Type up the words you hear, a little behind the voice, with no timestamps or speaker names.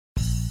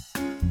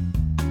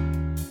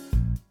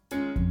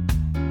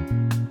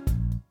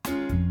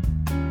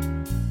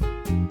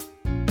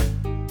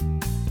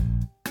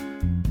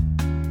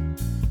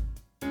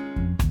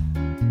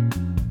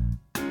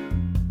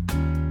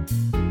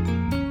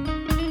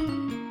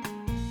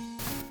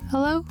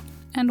Hello,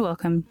 and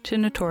welcome to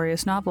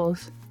Notorious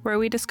Novels, where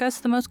we discuss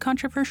the most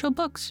controversial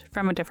books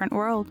from a different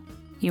world.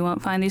 You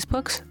won't find these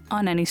books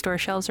on any store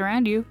shelves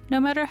around you,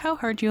 no matter how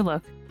hard you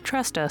look.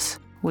 Trust us,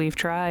 we've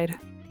tried.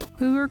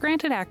 We were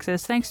granted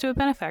access thanks to a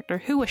benefactor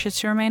who wishes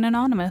to remain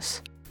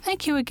anonymous.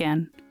 Thank you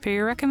again for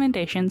your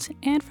recommendations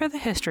and for the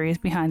histories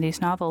behind these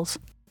novels.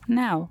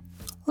 Now,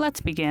 let's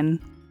begin.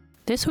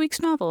 This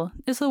week's novel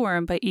is The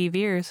Worm by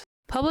Veers.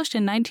 Published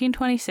in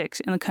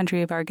 1926 in the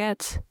country of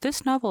Argetz,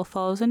 this novel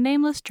follows a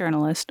nameless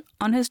journalist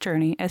on his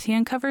journey as he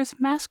uncovers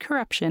mass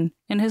corruption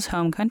in his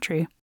home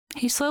country.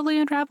 He slowly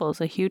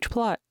unravels a huge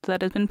plot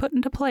that has been put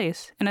into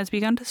place and has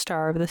begun to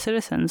starve the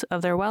citizens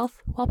of their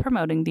wealth while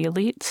promoting the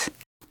elites.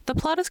 The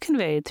plot is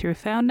conveyed through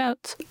found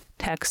notes,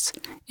 texts,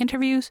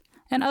 interviews,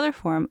 and other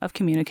form of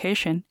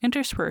communication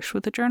interspersed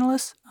with the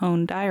journalist's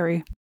own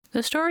diary.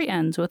 The story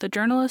ends with the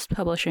journalist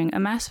publishing a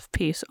massive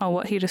piece on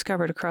what he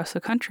discovered across the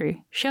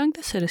country, showing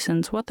the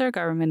citizens what their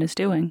government is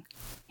doing.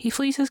 He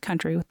flees his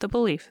country with the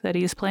belief that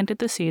he has planted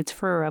the seeds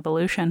for a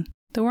revolution.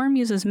 The Worm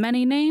uses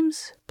many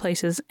names,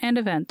 places, and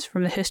events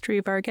from the history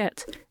of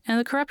Argetz and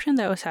the corruption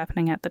that was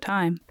happening at the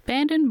time.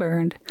 Banned and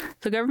burned,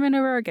 the government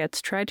of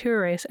Argetz tried to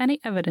erase any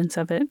evidence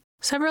of it.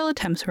 Several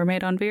attempts were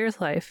made on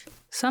Veers' life,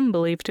 some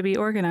believed to be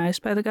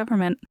organized by the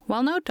government.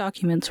 While no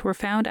documents were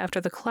found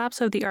after the collapse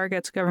of the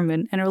Argetz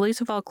government and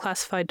release of all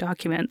classified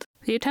documents,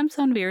 the attempts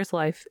on Veers'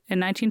 life in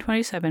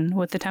 1927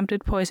 with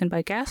attempted poison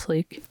by gas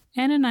leak,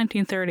 and in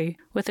 1930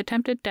 with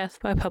attempted death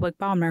by public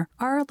bomber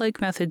are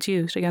like methods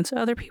used against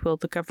other people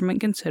the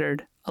government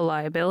considered a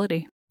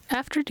liability.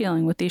 After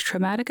dealing with these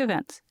traumatic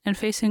events and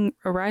facing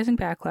a rising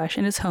backlash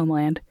in his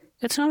homeland,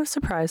 it's not a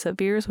surprise that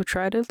Veers would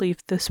try to leave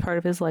this part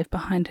of his life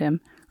behind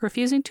him,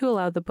 refusing to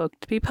allow the book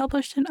to be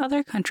published in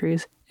other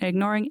countries and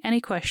ignoring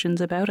any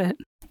questions about it.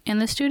 In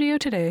the studio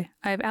today,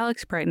 I have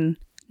Alex Brighton,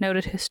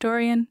 noted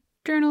historian,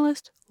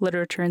 journalist,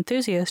 literature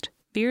enthusiast,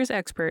 Veers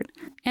expert,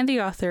 and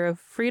the author of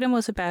Freedom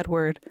Was a Bad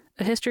Word,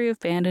 A History of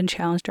Banned and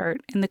Challenged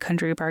Art in the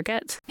Country of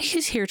Argetz.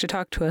 He's here to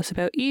talk to us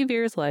about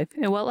Veers' life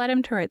and what led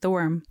him to write The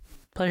Worm.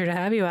 Pleasure to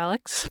have you,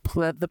 Alex.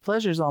 The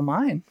pleasure's all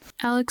mine.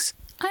 Alex,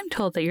 I'm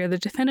told that you're the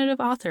definitive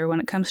author when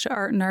it comes to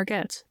art and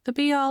Argetz, the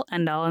be-all,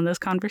 end-all in this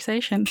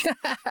conversation.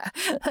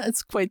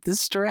 That's quite the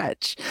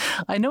stretch.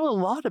 I know a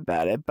lot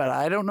about it, but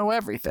I don't know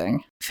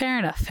everything. Fair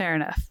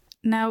enough.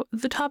 Now,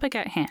 the topic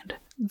at hand,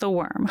 The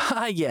Worm.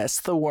 Ah,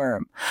 yes, The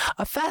Worm.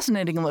 A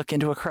fascinating look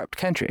into a corrupt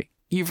country.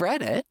 You've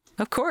read it?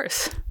 Of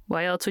course.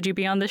 Why else would you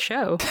be on the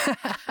show?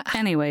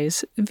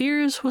 Anyways,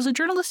 Veers was a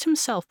journalist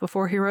himself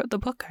before he wrote the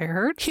book, I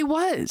heard. He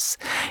was.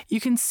 You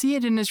can see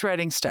it in his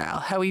writing style,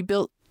 how he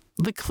built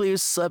the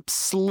clues up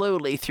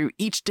slowly through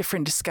each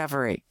different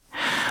discovery.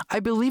 I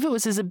believe it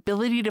was his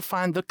ability to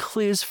find the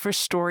clues for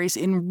stories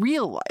in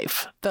real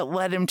life that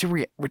led him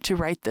to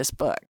write this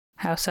book.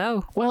 How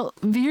so? Well,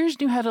 Veers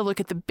knew how to look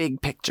at the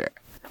big picture.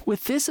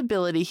 With this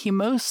ability, he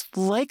most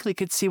likely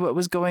could see what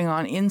was going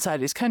on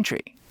inside his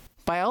country.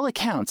 By all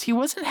accounts, he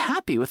wasn't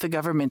happy with the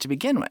government to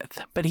begin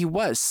with, but he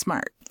was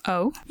smart.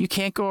 Oh? You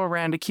can't go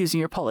around accusing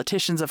your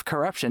politicians of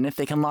corruption if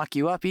they can lock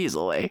you up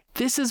easily.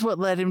 This is what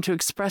led him to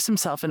express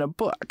himself in a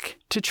book,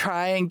 to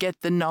try and get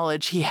the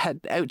knowledge he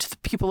had out to the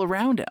people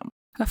around him.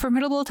 A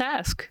formidable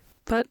task.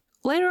 But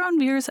later on,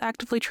 Veers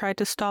actively tried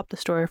to stop the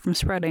story from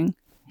spreading.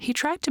 He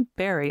tried to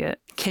bury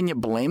it. Can you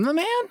blame the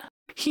man?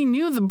 He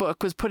knew the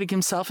book was putting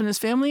himself and his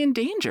family in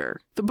danger.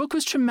 The book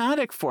was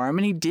traumatic for him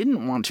and he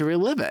didn't want to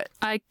relive it.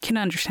 I can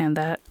understand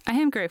that. I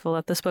am grateful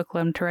that this book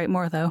led him to write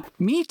more, though.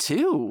 Me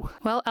too.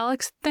 Well,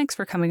 Alex, thanks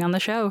for coming on the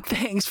show.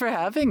 Thanks for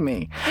having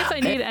me. If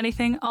I need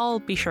anything, I'll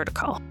be sure to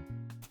call.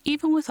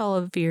 Even with all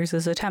of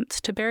Veers'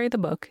 attempts to bury the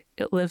book,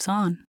 it lives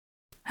on.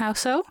 How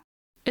so?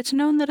 It's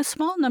known that a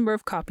small number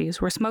of copies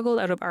were smuggled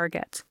out of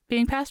Argetz,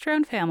 being passed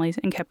around families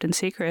and kept in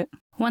secret.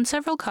 When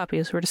several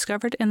copies were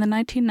discovered in the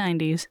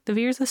 1990s, the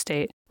Veers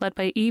estate, led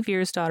by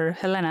Veers' daughter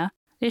Helena,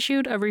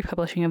 issued a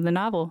republishing of the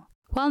novel.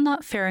 While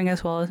not faring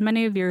as well as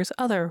many of Veers'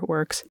 other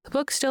works, the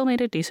book still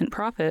made a decent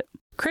profit.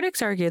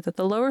 Critics argued that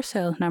the lower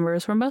sales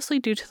numbers were mostly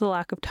due to the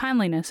lack of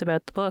timeliness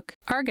about the book.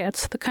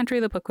 Argetz, the country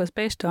the book was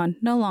based on,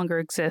 no longer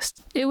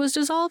exists. It was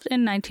dissolved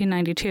in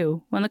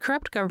 1992, when the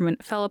corrupt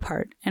government fell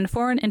apart and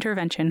foreign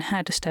intervention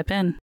had to step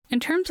in. In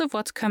terms of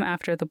what's come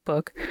after the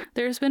book,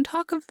 there has been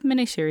talk of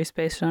miniseries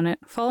based on it,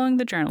 following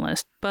the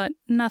journalist, but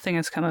nothing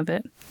has come of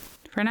it.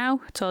 For now,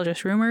 it's all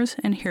just rumors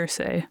and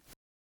hearsay.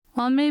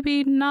 While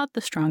maybe not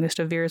the strongest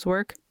of Veers'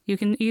 work, you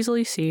can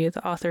easily see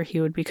the author he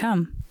would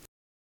become.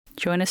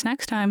 Join us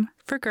next time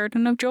for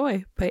Garden of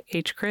Joy by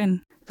H.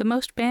 Crin, the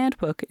most banned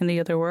book in the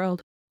other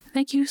world.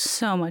 Thank you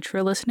so much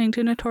for listening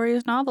to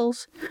Notorious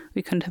Novels.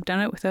 We couldn't have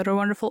done it without our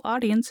wonderful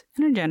audience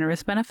and our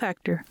generous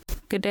benefactor.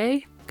 Good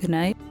day, good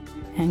night,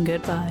 and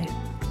goodbye.